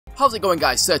How's it going,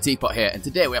 guys? Sir Teapot here, and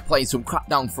today we are playing some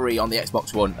Crackdown 3 on the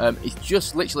Xbox One. It's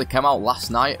just literally came out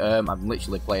last night. I'm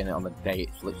literally playing it on the day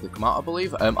it's literally come out, I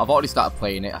believe. I've already started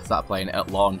playing it. I started playing it at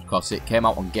launch because it came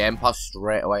out on Game Pass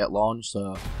straight away at launch.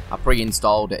 So I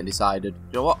pre-installed it and decided,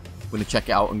 you know what, I'm going to check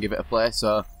it out and give it a play.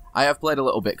 So I have played a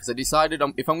little bit because I decided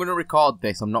if I'm going to record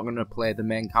this, I'm not going to play the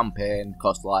main campaign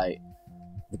because, like,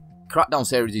 the Crackdown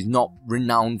series is not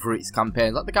renowned for its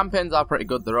campaigns. Like, the campaigns are pretty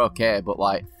good, they're okay, but,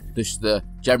 like, just the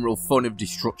general fun of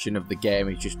destruction of the game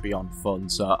is just beyond fun.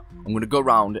 So I'm going to go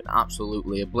around and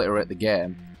absolutely obliterate the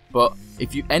game. But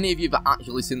if any of you have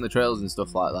actually seen the trailers and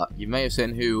stuff like that, you may have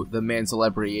seen who the main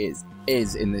celebrity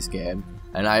is in this game.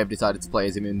 And I have decided to play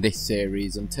as him in this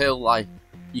series until, like,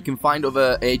 you can find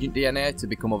other agent DNA to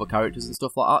become other characters and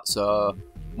stuff like that. So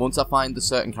once I find the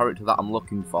certain character that I'm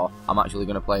looking for, I'm actually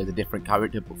going to play as a different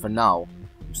character. But for now,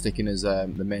 I'm sticking as the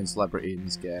main celebrity in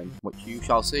this game, which you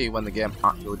shall see when the game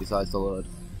actually decides to load.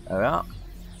 Alright,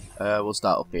 we'll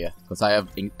start up here, because I have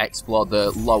explored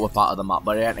the lower part of the map,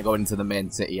 but I ain't going into the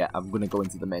main city yet. I'm going to go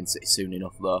into the main city soon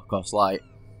enough though, because, like,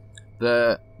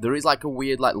 there is, like, a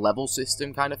weird, like, level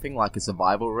system kind of thing, like a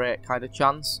survival rate kind of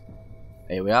chance.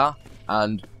 Here we are,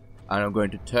 and I'm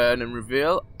going to turn and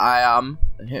reveal I am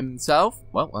himself.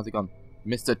 Well, where's he gone?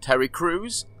 Mr. Terry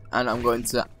Crews, and I'm going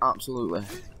to absolutely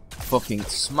fucking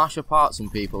smash apart some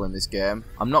people in this game.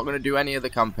 I'm not going to do any of the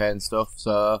campaign stuff,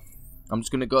 so I'm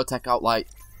just going to go take out, like,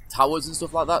 towers and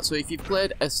stuff like that. So if you've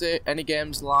played any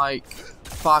games like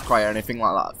Far Cry or anything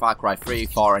like that, Far Cry 3,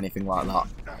 4, anything like that,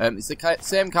 it's the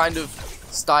same kind of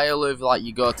style of, like,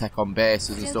 you go take on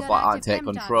bases and stuff like that and take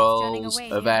controls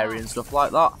of area and stuff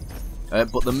like that.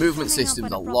 But the movement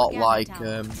system's a lot like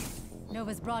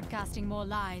Nova's broadcasting more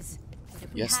lies.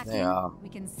 Yes, they are. We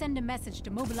can send a message to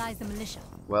mobilize the militia.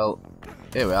 Well,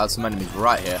 here we are, some enemies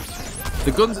right here.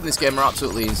 The guns in this game are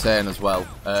absolutely insane as well.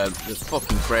 Just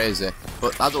fucking crazy.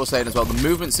 But as I was saying as well, the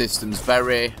movement system's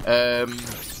very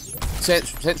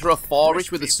Saints Row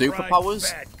 4-ish with the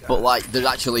superpowers, but, like, they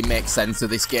actually make sense of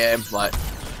this game. Like,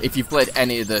 if you've played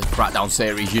any of the Crackdown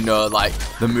series, you know, like,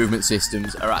 the movement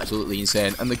systems are absolutely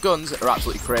insane, and the guns are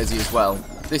absolutely crazy as well.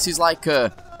 This is like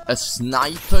a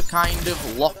sniper kind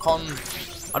of lock-on,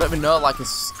 I don't even know, like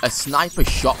a sniper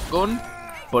shotgun,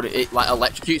 but it like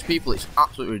electrocutes people. It's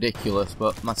absolutely ridiculous.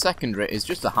 But my secondary is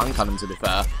just a hand cannon, to be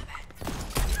fair,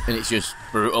 and it's just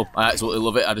brutal. I absolutely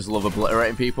love it. I just love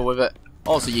obliterating people with it.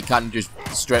 Also, you can just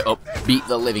straight up beat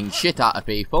the living shit out of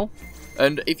people.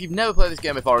 And if you've never played this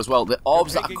game before as well, the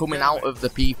orbs that are coming out of the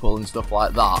people and stuff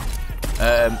like that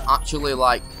actually,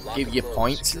 like, give you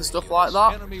points and stuff like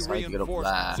that. So you get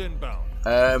up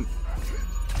there.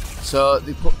 So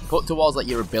they put towards, like,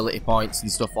 your ability points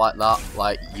and stuff like that.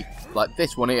 Like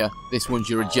this one here, this one's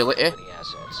your agility,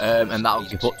 and that'll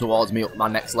be put towards me up my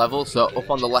next level. So up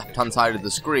on the left hand side of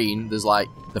the screen, there's, like,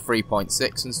 the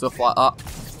 3.6 and stuff like that.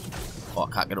 Oh,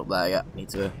 I can't get up there yet. Need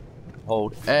to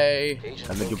hold A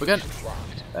and then jump again.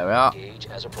 There we are.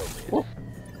 Whoop.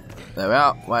 There we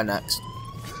are. Where next?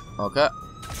 Okay.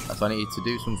 So I need to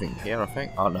do something here, I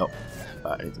think. Oh no.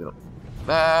 Right, I need to get up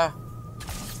there.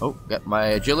 Oh, get my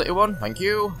agility one, thank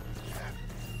you.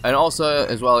 And also,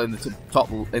 as well, in the top,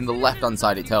 in the left-hand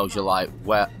side, it tells you, like,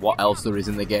 what else there is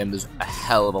in the game. There's a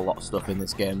hell of a lot of stuff in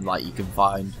this game, like, you can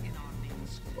find.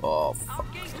 Oh, fuck.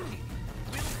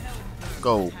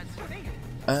 Go.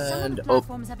 And up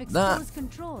that.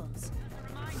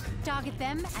 Target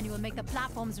them, and you will make the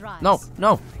platforms rise. No,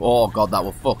 no. Oh god, that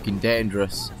was fucking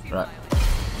dangerous. Right.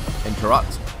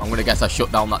 Interact. I'm gonna guess I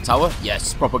shut down that tower.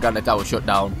 Yes, propaganda tower shut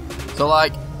down. So,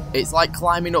 like, it's like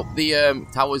climbing up the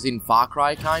towers in Far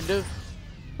Cry, kind of.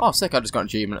 Oh, sick, I just got an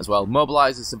achievement as well.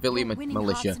 Mobilize the civilian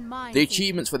militia. The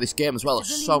achievements for this game as well are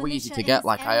so easy to get.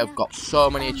 Like, I have got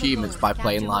so many achievements by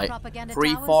playing, like,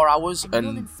 3-4 hours,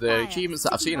 and the achievements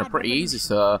that I've seen are pretty easy.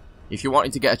 So if you're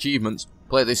wanting to get achievements,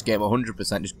 play this game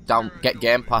 100%. Just get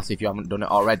Game Pass if you haven't done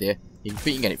it already. You think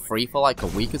you can get it free for, like, a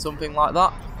week or something like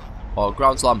that. Or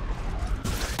ground slam.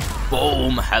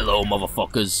 Boom! Hello,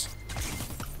 motherfuckers.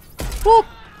 Whoop!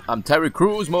 I'm Terry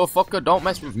Crews, motherfucker. Don't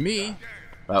mess with me.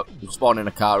 Well, we'll spawn in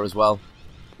a car as well.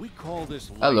 We call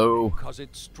this hello. Because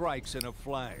it strikes in a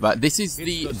flash. Right, this is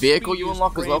the vehicle you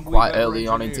unlock as well quite early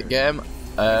on into the game.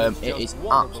 It is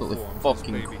absolutely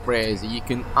fucking crazy. You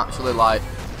can actually, like,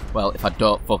 well, if I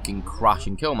don't fucking crash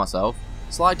and kill myself,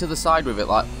 slide to the side with it,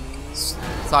 like,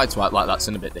 side swipe like that,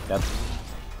 in a bit, dickhead.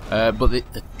 But the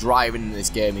driving in this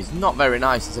game is not very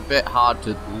nice. It's a bit hard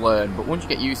to learn, but once you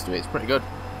get used to it, it's pretty good.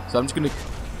 So I'm just going to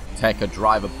take a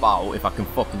drive about. If I can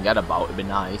fucking get about, it'd be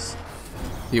nice.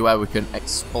 See where we can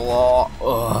explore.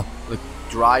 Ugh, the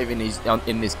driving is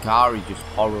in this car is just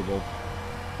horrible.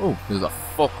 Oh, there's a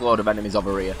fuckload of enemies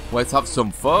over here. Let's have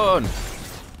some fun.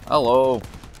 Hello.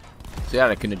 So yeah,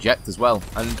 I can eject as well.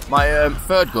 And my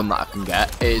third gun that I can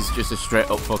get is just a straight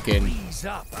up fucking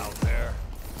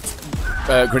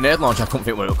grenade launcher. I couldn't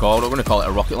think what it was called. I'm going to call it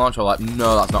a rocket launcher. Like,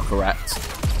 no, that's not correct.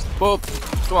 But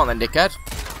come on then, dickhead.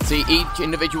 See, each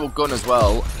individual gun as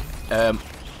well.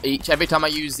 Every time I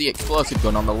use the explosive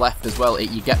gun on the left as well,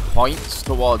 you get points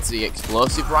towards the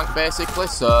explosive rank basically.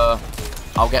 So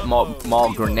I'll get more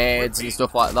grenades and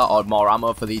stuff like that, or more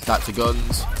ammo for these types of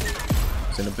guns.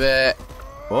 It's in a bit.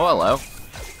 Oh, hello.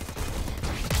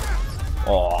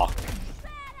 Oh.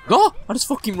 Oh, I just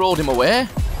fucking rolled him away.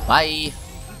 Bye.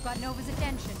 You've got Nova's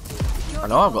attention. I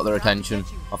know I've got their attention.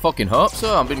 I fucking hope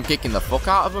so. I've been kicking the fuck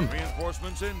out of them.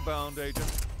 Reinforcements inbound,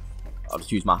 Agent. I'll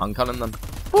just use my hand cannon then.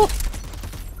 Woo.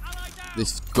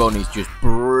 This gun is just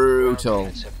brutal.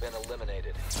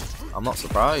 I'm not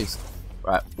surprised.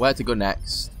 Right, where to go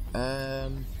next?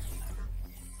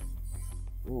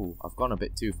 Ooh, I've gone a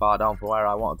bit too far down for where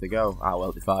I wanted to go. Ah, well,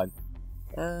 it'll be fine.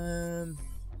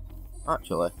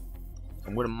 Actually,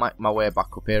 I'm going to make my way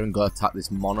back up here and go attack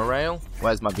this monorail.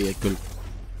 Where's my vehicle?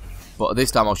 But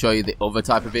this time I'll show you the other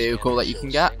type of vehicle that you can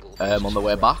get on the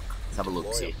way back. Let's have a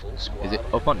look, see. Is it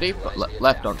up on D-pad?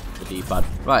 Left on the D-pad.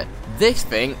 Right, this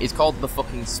thing is called the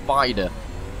fucking Spider.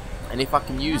 And if I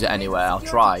can use it anywhere, I'll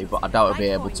try, but I doubt I'll be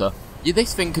able to. Yeah,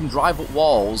 this thing can drive up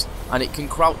walls, and it can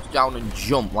crouch down and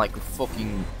jump like a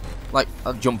fucking, like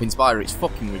a jumping spider. It's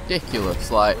fucking ridiculous.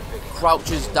 Like,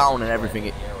 crouches down and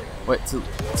everything. Wait to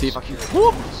see if I can.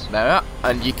 Whoop! There,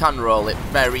 and you can roll it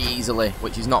very easily,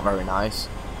 which is not very nice.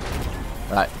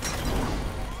 Right,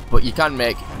 but you can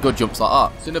make good jumps like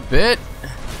that. It's in a bit.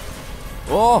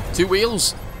 Oh, 2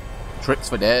 wheels. Tricks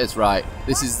for days. Right,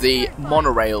 this is the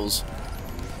monorails.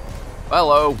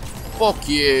 Hello. Fuck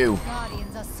you.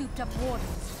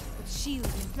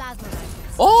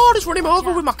 Oh, just run him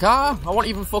over with my car. I wasn't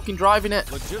even fucking driving it.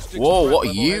 Whoa, what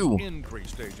are you?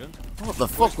 What the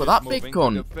fuck with that big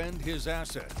gun?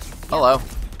 Hello.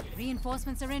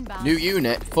 New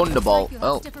unit, Thunderbolt.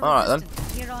 Oh, alright then.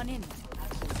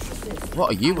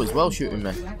 What are you as well shooting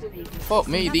me? Fuck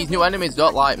me, these new enemies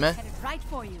don't like me.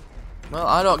 Well,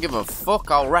 I don't give a fuck.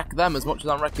 I'll wreck them as much as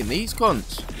I'm wrecking these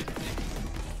cunts.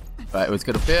 Right, let's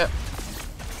get up here.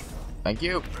 Thank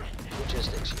you.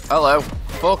 Hello.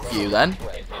 Fuck you then.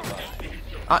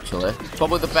 Actually,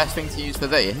 probably the best thing to use for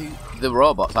the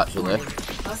robots actually.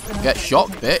 Get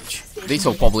shocked, bitch. These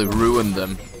will probably ruin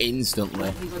them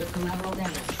instantly.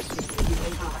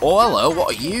 Oh, hello,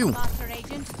 what are you?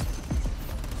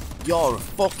 You're a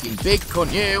fucking big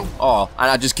cunt, you. Oh,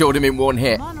 and I just killed him in one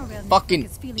hit. Fucking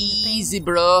easy,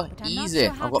 bro. Easy.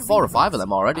 I've got 4 or 5 of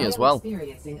them already as well.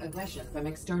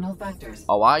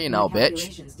 Oh, are you now,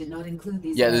 bitch?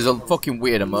 Yeah, there's a fucking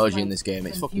weird emoji in this game.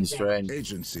 It's fucking strange.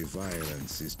 Agency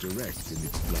violence is direct in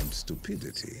its blunt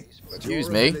stupidity. Excuse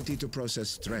me.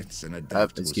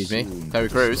 Excuse me. Terry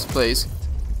Crews, please.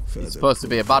 He's supposed to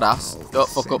be a badass. Don't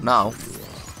fuck up now.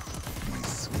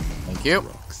 Thank you.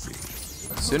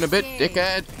 Soon a bit,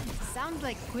 dickhead. Sounds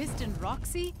like Quist and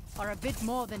Roxy are a bit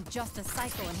more than just a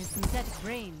psycho in his synthetic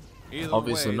brain.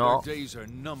 Obviously not. Days are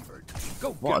numbered.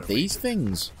 Go what are these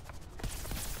things?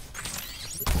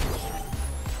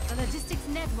 The logistics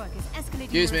network is escalating.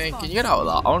 Excuse me, can you get out of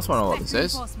that? I just want to know what this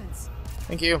is.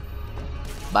 Thank you.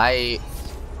 Bye.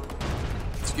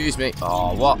 Excuse me.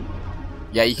 Oh, what?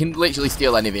 Yeah, you can literally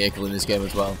steal any vehicle in this game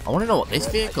as well. I want to know what this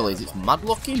vehicle is. It's mad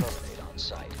looking.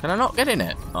 Can I not get in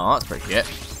it? Oh, that's pretty shit.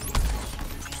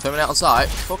 Terminate on site.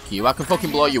 Fuck you. I can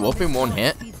fucking blow you up in one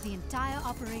hit.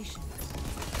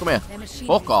 Come here.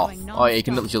 Fuck off. Oh, yeah, you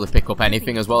can literally pick up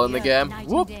anything as well in the game.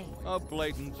 Whoop.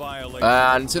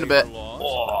 And it's in a bit.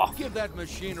 Oh.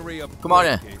 Come on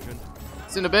here.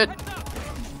 It's in a bit.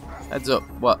 Heads up.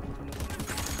 What?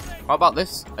 How about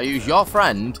this? I use your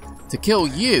friend to kill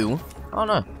you. Oh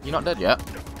no, you're not dead yet.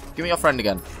 Give me your friend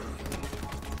again.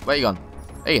 Where you gone?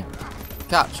 Hey,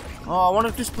 catch. Oh, I want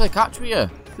to just play catch with you.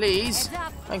 Please.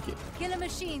 Thank you. Killer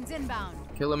machines inbound.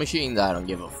 Killer machines, I don't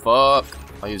give a fuck.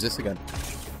 I'll use this again.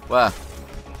 Where?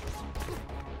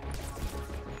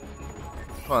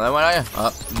 Come on then, where are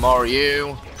you? More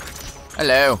you.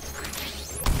 Hello.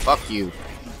 Fuck you.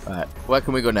 Right, where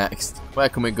can we go next? Where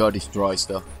can we go destroy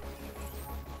stuff?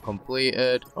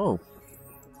 Completed. Oh.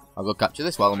 I'll go capture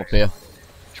this while I'm up here.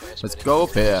 Let's go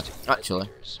up here. Actually,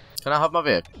 can I have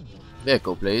my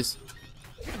vehicle, please?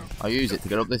 I'll use it to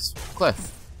get up this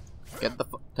cliff. Get the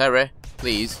Terry,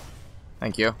 please.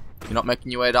 Thank you. You're not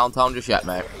making your way downtown just yet,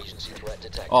 mate.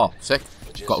 Oh, sick.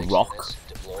 Got a rock.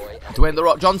 Dwayne the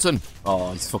Rock Johnson.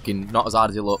 Oh, he's fucking not as hard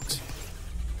as he looks.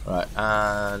 Right,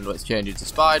 and let's change it to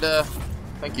Spider.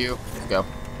 Thank you. Let's go.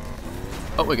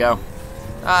 Up we go.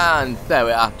 And there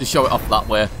we are. Just show it off that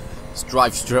way. Just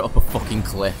drive straight up a fucking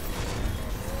cliff.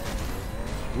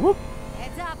 Whoop.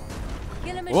 Heads up.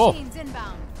 Killer Whoa. machines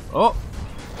inbound. Oh.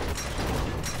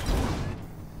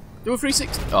 Do a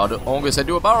 360. Oh, I'm going to say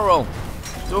do a barrel roll.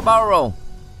 Do a barrel roll.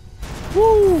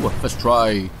 Woo! First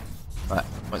try. Right,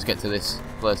 let's get to this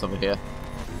place over here.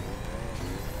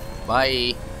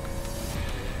 Bye.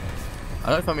 I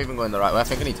don't know if I'm even going the right way. I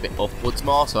think I need to be upwards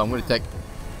more, so I'm going to take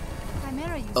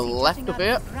a left up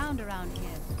here.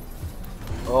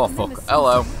 Oh fuck!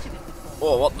 Hello.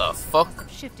 Oh, what the fuck?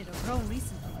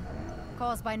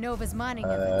 Caused by Nova's mining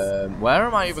where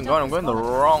am I even going? I'm going the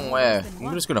wrong way.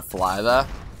 I'm just going to fly there.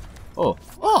 Oh,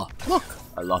 oh, look,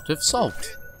 a lot of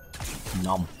salt.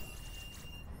 Nom.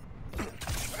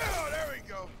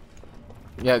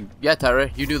 Yeah,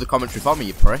 Terry, you do the commentary for me,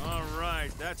 you prick.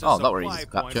 Alright, that's oh, that were easy to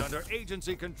capture. Under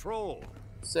agency control.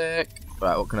 Sick.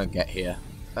 Right, what can I get here?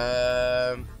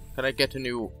 Can I get a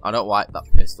new... I don't like that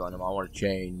pistol anymore, I want to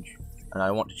change. And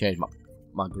I want to change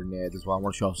my grenades as well. I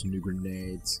want to show off some new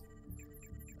grenades.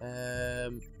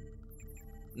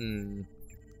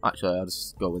 Actually, I'll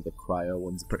just go with the cryo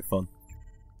ones, pretty fun.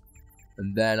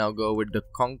 And then I'll go with the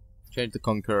change the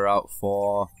Conqueror out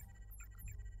for...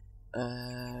 You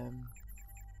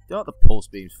know what, the pulse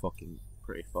beam's fucking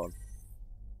pretty fun.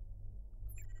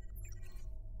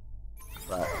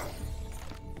 Right.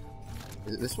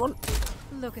 Is it this one?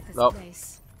 Look at this nope.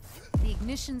 place. The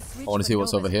ignition switch I want to see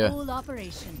what's over here.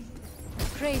 Operation.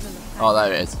 Oh,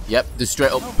 there it is. Yep, the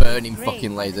straight up burning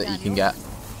fucking laser you can get.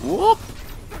 Whoop!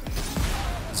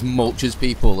 Just mulches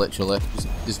people, literally.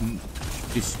 Just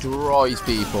destroys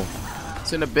people.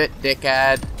 It's in a bit,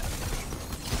 dickhead.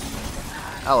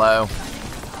 Hello.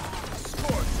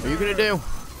 What are you gonna do?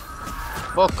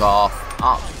 Fuck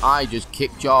off. I just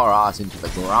kicked your ass into the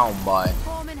ground, boy.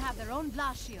 Foremen have their own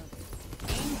blast shield.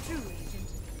 Aim true, agent.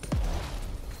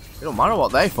 It don't matter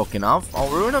what they fucking have. I'll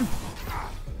ruin them.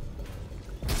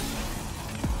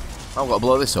 I've got to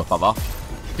blow this up, have I?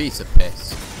 Piece of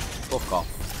piss. Fuck off.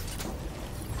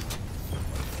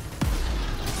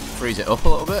 Freeze it up a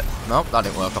little bit. Nope, that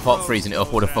didn't work. I thought freezing it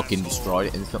up would have fucking destroyed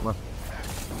it instantly.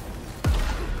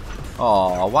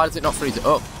 Oh, why does it not freeze it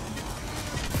up?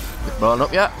 Is it blown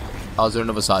up yet? Oh, is there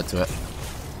another side to it?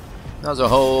 There's a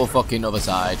whole fucking other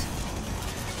side.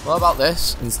 What about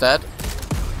this instead?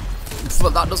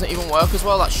 But that doesn't even work as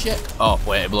well, that shit. Oh,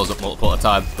 wait, it blows up multiple at a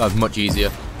time. That's much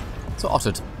easier. So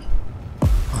uttered.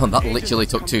 Oh, that literally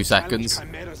took 2 seconds.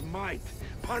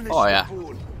 Oh, yeah.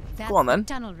 Go on then.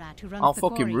 I'll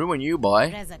fucking ruin you,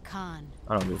 boy. I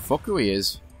don't give a fuck who he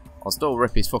is. I'll still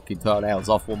rip his fucking toenails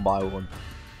off one by one.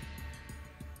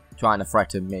 Trying to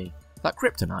threaten me. Is that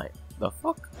kryptonite? The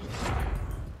fuck?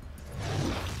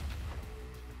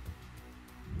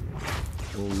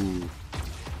 Ooh.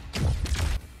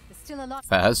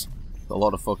 Fairs. A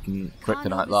lot of fucking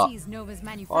kryptonite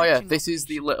that. Oh yeah, this is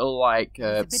the little like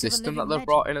system that they've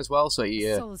brought in as well. So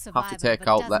you have to take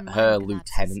out her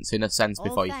lieutenants in a sense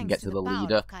before you can get to the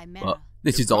leader. But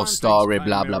this is all story,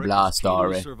 blah blah blah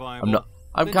story.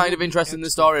 I'm kind of interested in the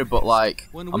story, but like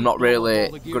I'm not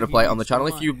really gonna play it on the channel.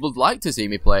 If you would like to see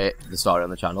me play the story on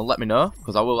the channel, let me know,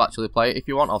 because I will actually play it if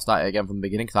you want. I'll start it again from the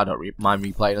beginning, because I don't mind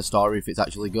replaying a story if it's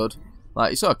actually good.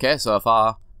 Like, it's okay so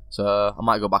far. So I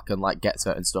might go back and like get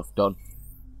certain stuff done.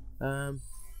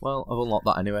 Well, I've unlocked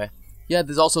that anyway. Yeah,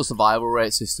 there's also survival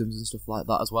rate systems and stuff like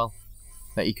that as well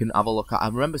that you can have a look at. I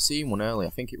remember seeing one earlier.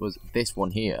 I think it was this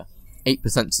one here,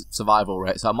 8% survival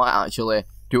rate. So I might actually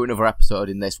do another episode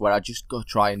in this where I just go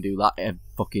try and do that and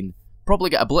fucking probably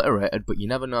get obliterated, but you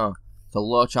never know. It's a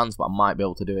low chance, but I might be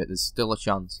able to do it. There's still a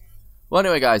chance. Well,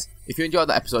 anyway, guys, if you enjoyed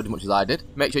that episode as much as I did,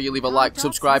 make sure you leave a like,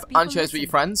 subscribe, and share this with your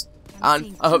friends.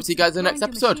 And I hope to see you guys in the next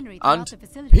episode.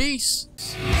 And peace!